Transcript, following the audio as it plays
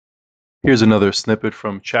Here's another snippet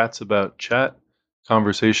from Chats About Chat,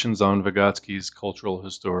 Conversations on Vygotsky's Cultural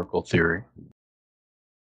Historical Theory.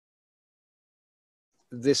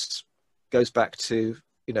 This goes back to,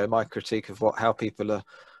 my critique of how people are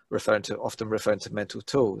often referring to mental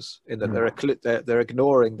tools, in that they're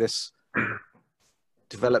ignoring this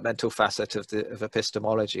developmental facet of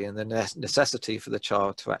epistemology and the necessity for the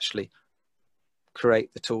child to actually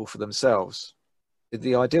create the tool for themselves. In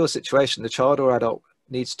the ideal situation, the child or adult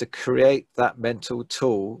needs to create that mental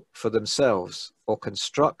tool for themselves, or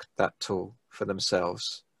construct that tool for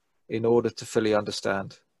themselves, in order to fully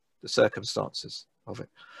understand the circumstances of it.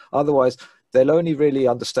 Otherwise, they'll only really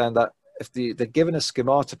understand that if they're given a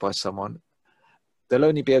schemata by someone, they'll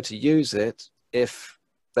only be able to use it if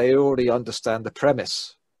they already understand the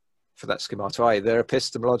premise for that schemata, i.e. their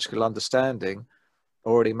epistemological understanding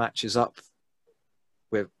already matches up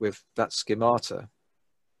with that schemata.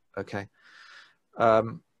 Okay.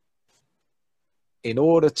 In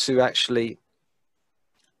order to actually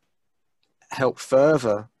help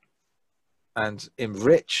further and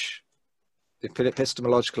enrich the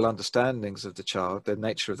epistemological understandings of the child, the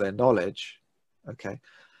nature of their knowledge, okay,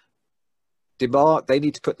 they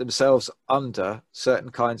need to put themselves under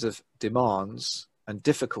certain kinds of demands and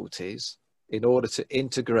difficulties in order to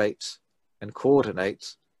integrate and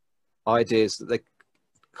coordinate ideas that they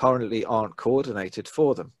currently aren't coordinated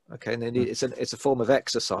for them. Okay, and it's a form of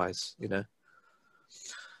exercise,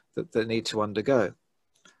 that they need to undergo.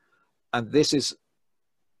 And this is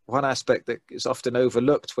one aspect that is often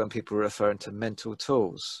overlooked when people are referring to mental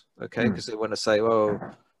tools. Okay, because they want to say,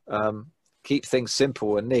 keep things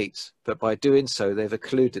simple and neat, but by doing so, they've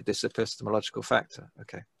occluded this epistemological factor.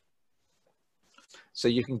 Okay. So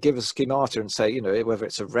you can give a schemata and say, whether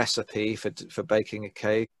it's a recipe for baking a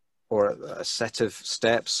cake, or a set of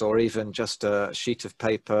steps, or even just a sheet of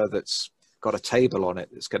paper that's got a table on it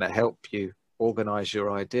that's going to help you organize your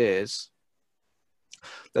ideas.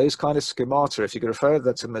 Those kind of schemata, if you could refer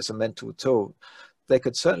to them as a mental tool, they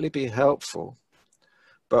could certainly be helpful,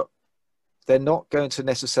 but they're not going to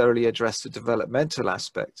necessarily address the developmental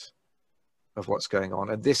aspect of what's going on.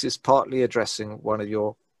 And this is partly addressing one of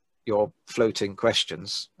your floating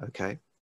questions, okay?